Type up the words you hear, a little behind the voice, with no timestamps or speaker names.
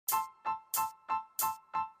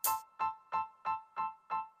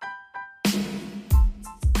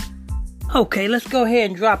Okay, let's go ahead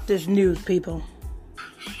and drop this news, people.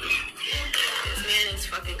 This man is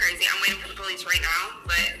fucking crazy. I'm waiting for the police right now,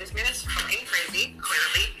 but this man is fucking crazy,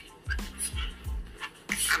 clearly.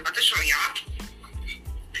 I'm about to show y'all.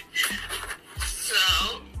 So,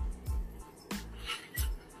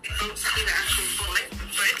 I don't see the actual bullet,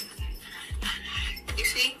 but you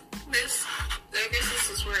see this? I guess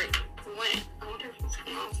this is where it went. I wonder if it's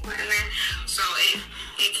went in there. So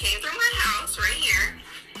it came through my house right here.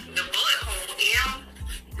 The bullet hole, and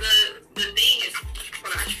the thing is,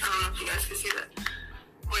 hold on, I don't know if you guys can see that.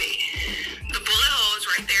 Wait, the bullet hole is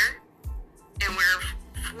right there, and we're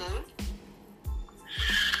full.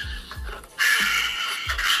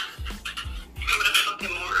 What a fucking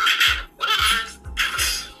moron. What a honest.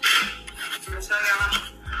 I'm gonna tell y'all,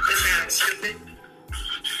 this man is stupid.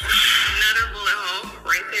 Another bullet hole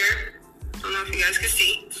right there. I don't know if you guys can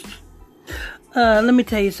see. Let me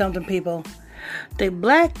tell you something, people. The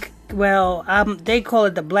black, they call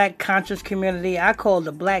it the black conscious community. I call it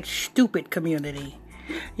the black stupid community.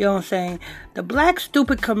 You know what I'm saying? The black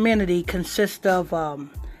stupid community consists of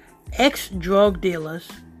ex-drug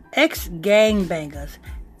dealers, ex-gangbangers,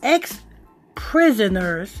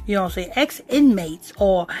 ex-prisoners, you know what I'm saying, ex-inmates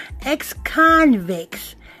or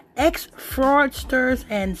ex-convicts, ex-fraudsters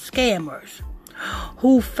and scammers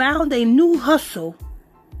who found a new hustle.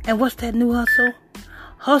 And what's that new hustle?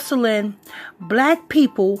 Hustling black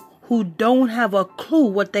people who don't have a clue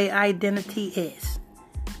what their identity is.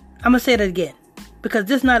 I'm going to say that again. Because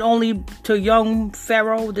this is not only to young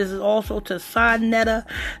Pharaoh, this is also to Sadnetta.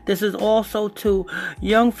 This is also to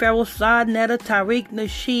young Pharaoh, Sadnetta, Tariq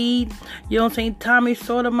Nasheed, you know what I'm saying, Tommy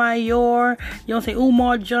Sotomayor, you know what I'm saying,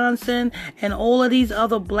 Umar Johnson, and all of these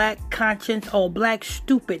other black conscience or black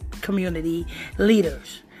stupid community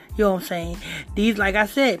leaders. You know what I'm saying? These, like I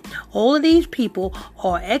said, all of these people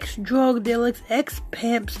are ex-drug dealers,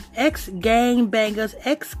 ex-pimps, ex-gangbangers,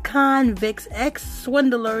 ex-convicts,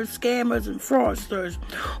 ex-swindlers, scammers, and fraudsters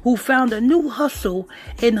who found a new hustle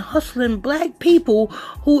in hustling black people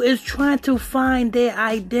who is trying to find their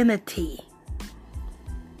identity.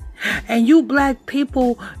 And you black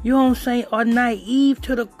people, you know what I'm saying, are naive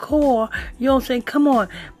to the core. You know what I'm saying? Come on.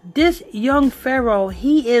 This young Pharaoh,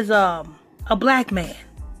 he is a black man.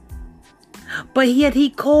 But yet he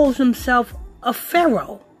calls himself a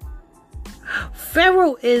pharaoh.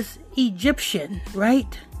 Pharaoh is Egyptian,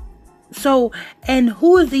 right? So, and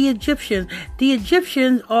who is the Egyptians? The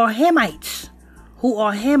Egyptians are Hamites. Who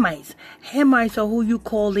are Hamites? Hamites are who you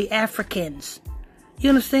call the Africans. You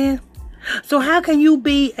understand? So how can you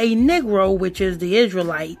be a Negro, which is the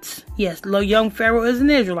Israelites? Yes, young Pharaoh is an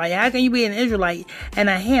Israelite. How can you be an Israelite and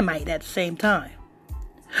a Hamite at the same time?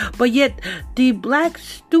 But yet, the black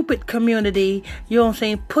stupid community, you know what I'm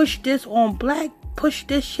saying, push this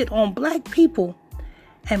shit on black people.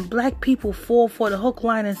 And black people fall for the hook,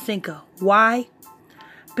 line, and sinker. Why?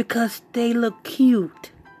 Because they look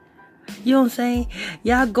cute. You know what I'm saying?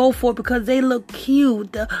 Y'all go for it because they look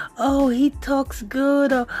cute. Oh, he talks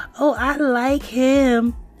good. Or, oh, I like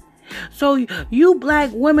him. So, you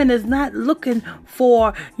black women is not looking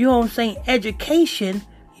for, you know what I'm saying, education.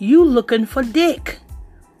 You looking for dick.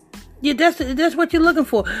 Yeah, that's what you're looking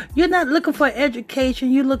for. You're not looking for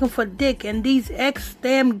education. You're looking for dick. And these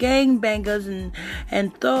ex-damn gangbangers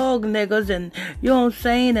and thug niggas and, you know what I'm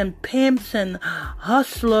saying, and pimps and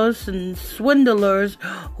hustlers and swindlers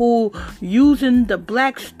who using the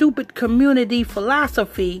black stupid community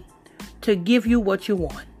philosophy to give you what you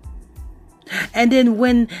want. And then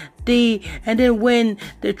when the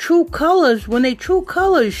true colors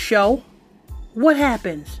show, what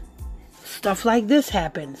happens? Stuff like this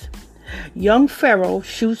happens. Young Pharaoh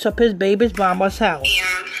shoots up his baby's mama's house.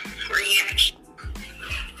 And reaction.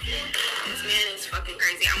 This man is fucking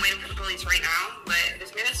crazy. I'm waiting for the police right now, but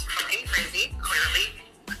this man is fucking crazy, clearly.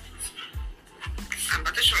 I'm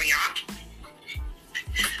about to show y'all.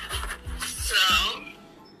 So,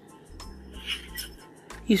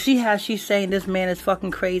 you see how she's saying this man is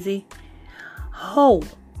fucking crazy? Oh,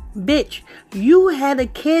 bitch, you had a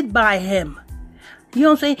kid by him. You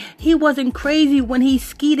know what I'm saying? He wasn't crazy when he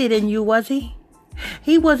skeeted in you, was he?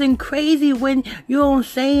 He wasn't crazy when, you know what I'm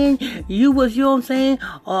saying, you was, you know what I'm saying,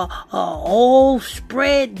 all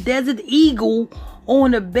spread desert eagle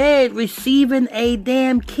on the bed receiving a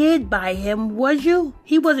damn kid by him, was you?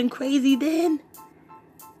 He wasn't crazy then.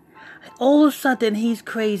 All of a sudden, he's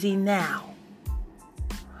crazy now.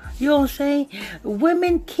 You know what I'm saying?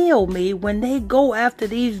 Women kill me when they go after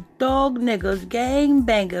these dog niggas, gang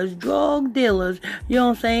bangers, drug dealers, you know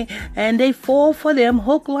what I'm saying? And they fall for them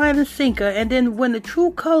hook, line, and sinker. And then when their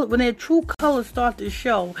true colors start to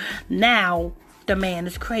show, now the man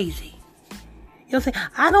is crazy. You You know what I'm saying?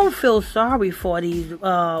 I don't feel sorry for these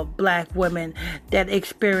black women that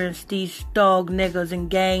experience these thug niggas and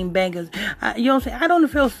gang bangers. You know what I'm saying? I don't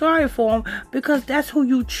feel sorry for them because that's who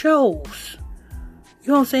you chose. You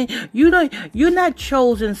know what I'm saying? You're not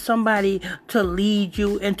choosing somebody to lead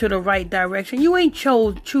you into the right direction. You ain't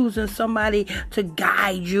choosing somebody to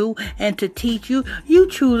guide you and to teach you. You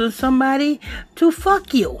choosing somebody to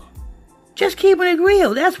fuck you. Just keeping it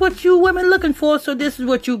real. That's what you women looking for, so this is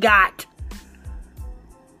what you got.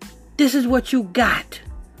 This is what you got.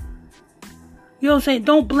 You know what I'm saying?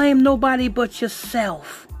 Don't blame nobody but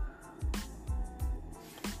yourself.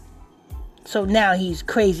 So now he's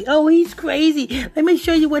crazy. Oh, he's crazy. Let me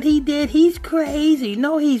show you what he did. He's crazy.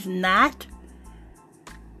 No, he's not.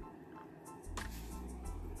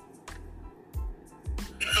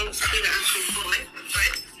 I don't see the actual bullet,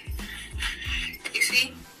 but you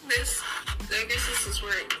see this? I guess this is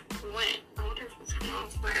where it went. I wonder if it's coming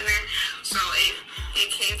off right there. So it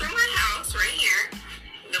came from my house right here.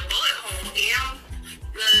 The bullet hole and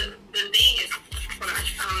the thing is, hold on, I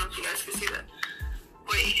don't know if you guys can see that.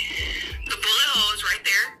 Wait, the bullet hole is right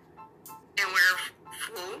there, and we're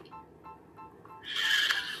full.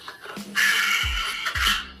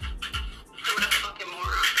 What a fucking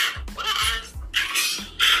moron. What a honest.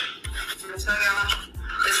 I'm gonna tell y'all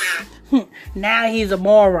this man. Now he's a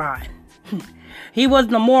moron. He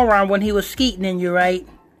wasn't a moron when he was skeeting in you, right?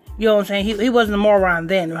 You know what I'm saying? He wasn't a moron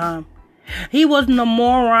then, huh? He wasn't a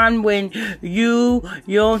moron when you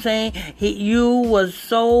know what I'm saying? You was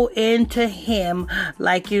so into him,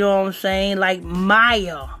 like, you know what I'm saying? Like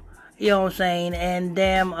Maya, you know what I'm saying? And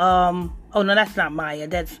damn, oh no, that's not Maya.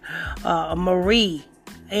 That's Marie,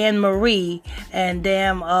 Anne Marie, and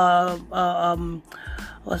damn,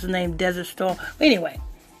 what's the name? Desert Storm. Anyway,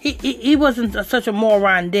 he wasn't such a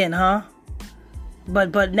moron then, huh?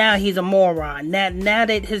 But now he's a moron. Now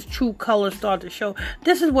that his true colors start to show,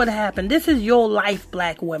 this is what happened. This is your life,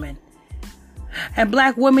 black women. And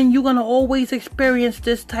black women, you're going to always experience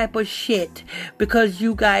this type of shit because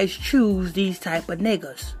you guys choose these type of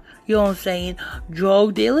niggas. You know what I'm saying?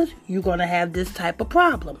 Drug dealers, you're going to have this type of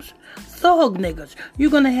problems. Thug niggas,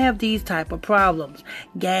 you're going to have these type of problems.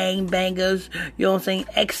 Gang bangers, you know what I'm saying?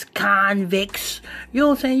 Ex-convicts, you know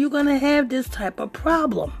what I'm saying? You're going to have this type of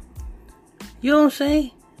problem. You know what I'm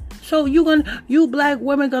saying? So you black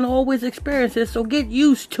women gonna always experience this, so get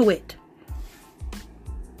used to it.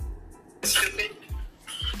 Stupid.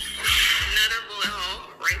 Another bullet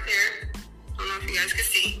hole right there. I don't know if you guys can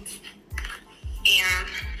see. And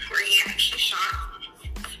where he actually shot.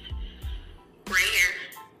 Right here.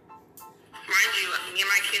 Mind you, me and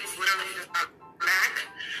my kids literally just got back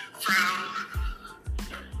from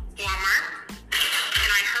Walmart. And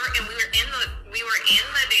I heard, and we were in the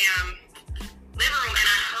damn living room, and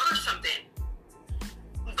I heard something,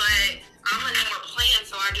 but I'm a newer plant,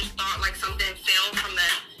 so I just thought like something fell from the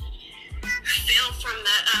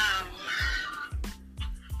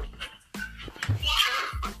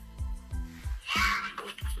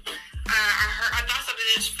I thought something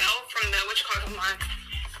just fell from the which part of my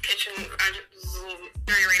kitchen. I just a little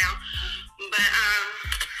dirty right now, but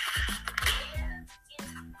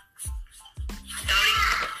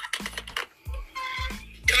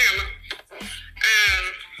come here, Mama.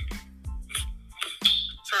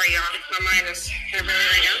 Sorry, y'all. My mind is everywhere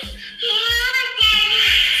right now.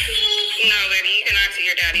 No, baby, you cannot see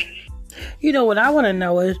your daddy. You know what I want to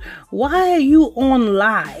know is, why are you on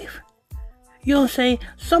live? You know what I'm saying?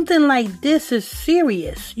 Something like this is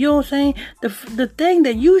serious. You know what I'm saying? The thing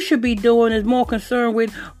that you should be doing is more concerned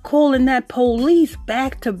with calling that police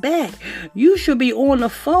back to back. You should be on the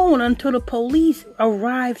phone until the police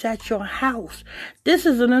arrives at your house. This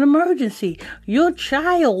is an emergency. Your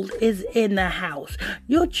child is in the house.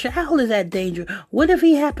 Your child is at danger. What if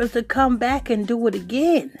he happens to come back and do it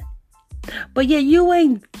again? But yeah, you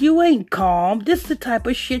ain't calm. This is the type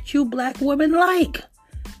of shit you black women like.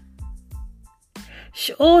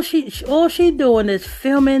 All she doing is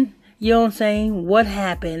filming, you know what I'm saying, what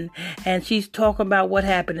happened, and she's talking about what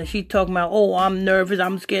happened, and she's talking about, oh, I'm nervous,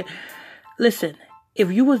 I'm scared. Listen, if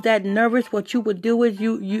you was that nervous, what you would do is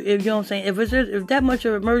you know what I'm saying, if that much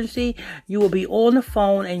of an emergency, you would be on the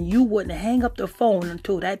phone, and you wouldn't hang up the phone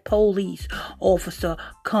until that police officer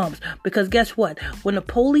comes. Because guess what? When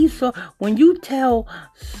you tell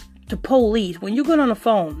the police, when you get on the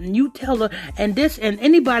phone and you tell her, and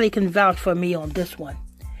anybody can vouch for me on this one.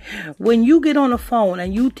 When you get on the phone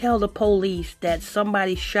and you tell the police that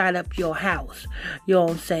somebody shot up your house, you know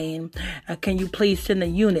what I'm saying, can you please send a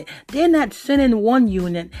unit? They're not sending one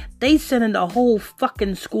unit, they sending the whole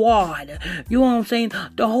fucking squad. You know what I'm saying?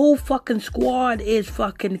 The whole fucking squad is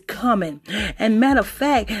fucking coming. And matter of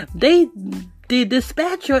fact, they the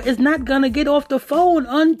dispatcher is not going to get off the phone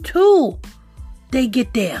until they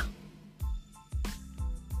get there.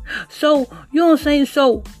 So, you know what I'm saying?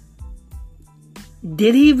 So,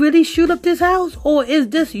 did he really shoot up this house? Or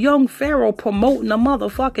is this young Pharaoh promoting a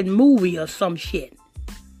motherfucking movie or some shit?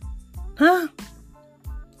 Huh?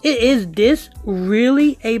 Is this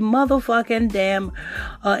really a motherfucking damn...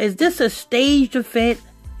 is this a staged event?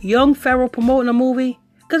 Young Pharaoh promoting a movie?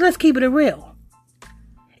 Because let's keep it real.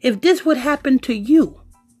 If this would happen to you,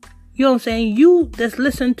 you know what I'm saying? You that's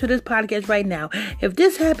listening to this podcast right now. If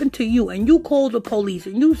this happened to you and you called the police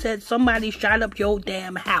and you said somebody shot up your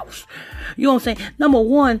damn house. You know what I'm saying? Number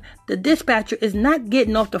one, the dispatcher is not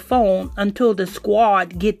getting off the phone until the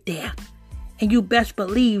squad get there. And you best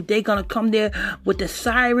believe they're going to come there with the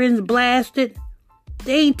sirens blasted.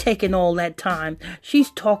 They ain't taking all that time. She's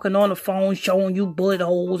talking on the phone, showing you bullet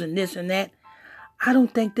holes and this and that. I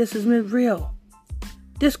don't think this is real.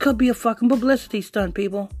 This could be a fucking publicity stunt,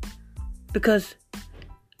 people. Because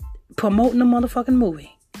promoting a motherfucking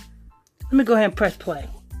movie. Let me go ahead and press play.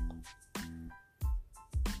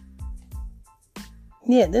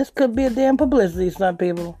 Yeah, this could be a damn publicity stunt,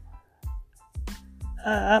 people.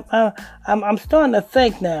 I'm starting to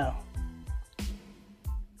think now.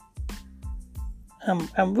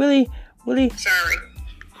 I'm really. Sorry. I'm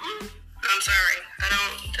sorry. I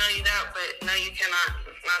don't tell you that, but no, you cannot.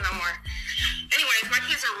 Not no more. Anyways, my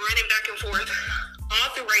kids are running back and forth all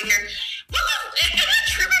through right here. Am I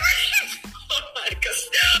tripping right here? Oh my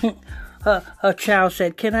God. Her child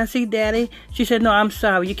said, "Can I see Daddy?" She said, "No, I'm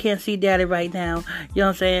sorry. You can't see Daddy right now." You know what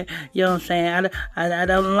I'm saying? You know what I'm saying? I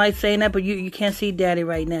don't like saying that, but you can't see Daddy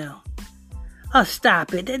right now. Oh,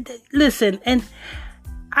 stop it. Listen, and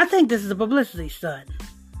I think this is a publicity stunt.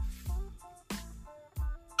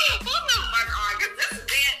 Oh my God, because this is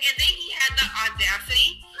it. And then he had the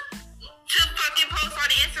audacity to fucking post on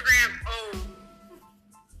Instagram.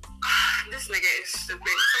 This nigga is stupid.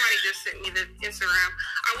 Somebody just sent me the Instagram.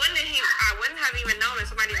 I wouldn't have even known that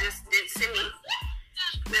somebody just did send me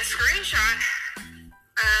the screenshot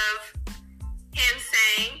of him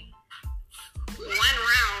saying 1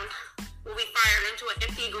 round will be fired into an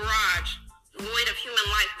empty garage void of human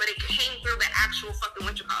life, but it came through the actual fucking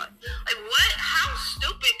whatchamacallit. Like, what? How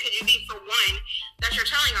stupid could you be, for one, that you're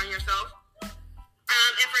telling on yourself?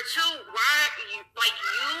 And for two, why you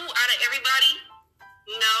out of everybody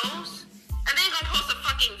knows? And then you're gonna post a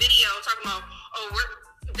fucking video talking about,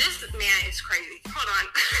 this man is crazy. Hold on,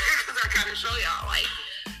 because I gotta show y'all. Like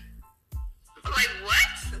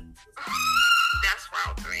what? That's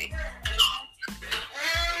wild to me.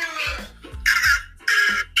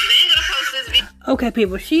 Then you're gonna post this video. Okay,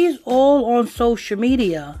 people, she's all on social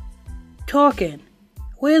media talking.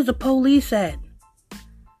 Where's the police at?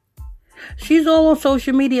 She's all on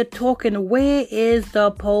social media talking. Where is the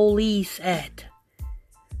police at?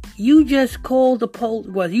 You just called the police.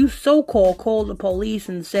 Well, you so-called called the police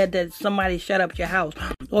and said that somebody shut up your house.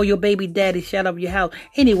 Or your baby daddy shut up your house.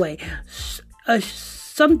 Anyway,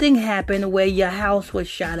 something happened where your house was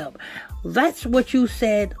shot up. That's what you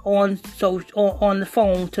said on the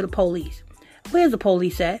phone to the police. Where's the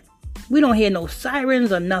police at? We don't hear no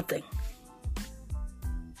sirens or nothing.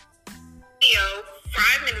 Video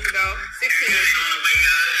 5 minutes ago, 16 minutes ago.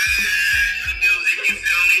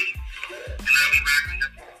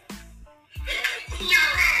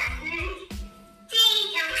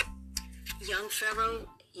 Young Pharaoh,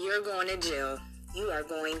 you're going to jail. You are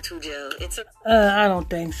going to jail. I don't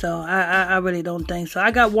think so. I really don't think so.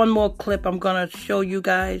 I got one more clip I'm gonna show you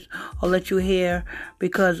guys. I'll let you hear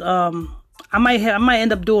because I might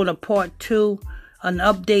end up doing a part 2, an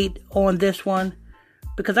update on this one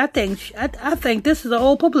because I think this is an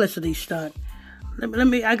old publicity stunt. Let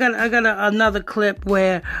me. I got another clip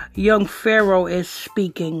where young Pharaoh is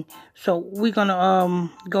speaking, so we're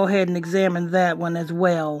gonna go ahead and examine that one as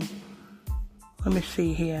well. Let me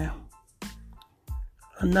see here.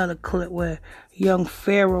 Another clip where young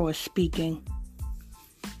Pharaoh is speaking.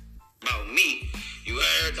 About me, you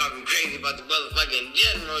heard, talking crazy about the motherfucking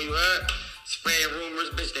general, you heard, spreading rumors,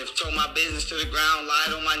 bitch, they tore my business to the ground,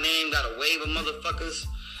 lied on my name, got a wave of motherfuckers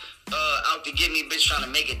out to get me, bitch, trying to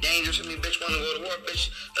make it dangerous for me, bitch, want to go to war, bitch,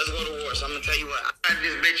 let's go to war. So I'm gonna tell you what, I'm tired of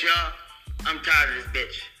this bitch, y'all, I'm tired of this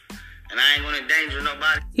bitch, and I ain't gonna endanger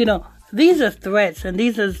nobody. You know, these are threats, and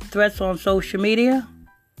these are threats on social media.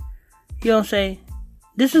 You know what I'm saying?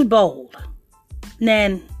 This is bold.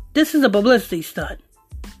 Nan, this is a publicity stunt.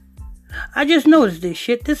 I just noticed this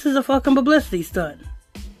shit. This is a fucking publicity stunt.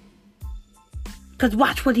 Because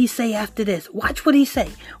watch what he say after this. Watch what he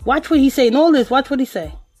say. Watch what he say. And all this, watch what he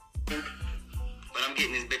say. But I'm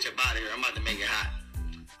getting this bitch up out of here. I'm about to make it hot.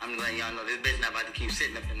 I'm letting y'all know this bitch not about to keep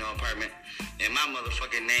sitting up in no apartment. And my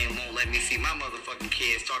motherfucking name won't let me see my motherfucking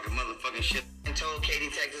kids talking motherfucking shit. I told Katy,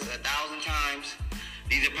 Texas 1,000 times,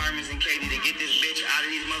 these apartments in Katy, to get this bitch out of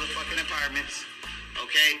these motherfucking apartments.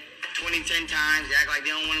 Okay? 10 times. They act like they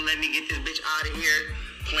don't want to let me get this bitch out of here.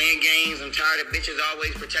 Playing games. I'm tired of bitches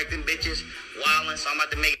always protecting bitches. Wilding. So I'm about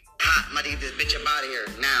to make it hot. I'm about to get this bitch up out of here.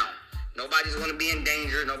 Now. Nobody's going to be in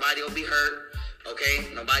danger. Nobody will be hurt. Okay?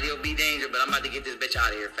 Nobody will be in danger. But I'm about to get this bitch out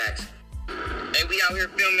of here. Facts. Hey, we out here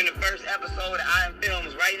filming the first episode of I Am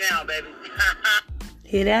Films right now, baby.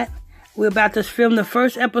 Hear that? We're about to film the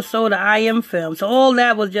first episode of I Am Films. So all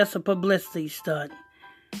that was just a publicity stunt.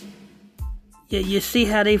 You see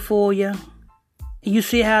how they fool you? You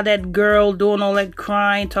see how that girl doing all that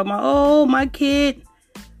crying, talking about, oh, my kid.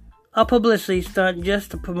 A publicity stunt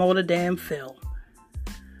just to promote a damn film.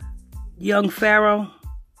 Young Pharaoh,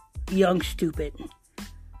 young stupid.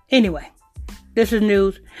 Anyway, this is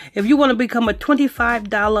news. If you want to become a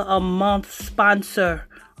 $25 a month sponsor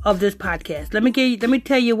of this podcast, let me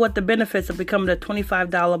tell you what the benefits of becoming a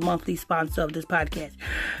 $25 monthly sponsor of this podcast.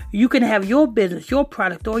 You can have your business, your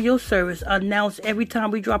product, or your service announced every time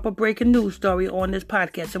we drop a breaking news story on this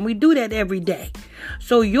podcast, and we do that every day.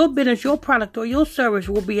 So your business, your product, or your service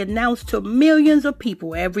will be announced to millions of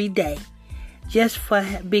people every day, just for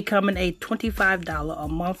becoming a $25 a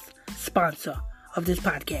month sponsor of this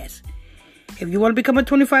podcast. If you want to become a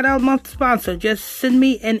 $25 a month sponsor, just send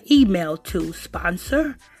me an email to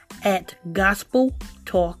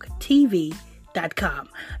sponsor@gospeltalktv.com.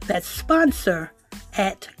 That's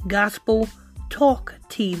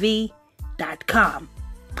sponsor@gospeltalktv.com.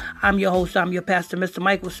 I'm your host. I'm your pastor, Mr.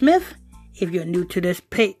 Michael Smith. If you're new to this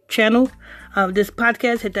channel, this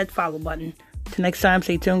podcast, hit that follow button. Till next time,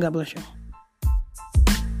 stay tuned. God bless you.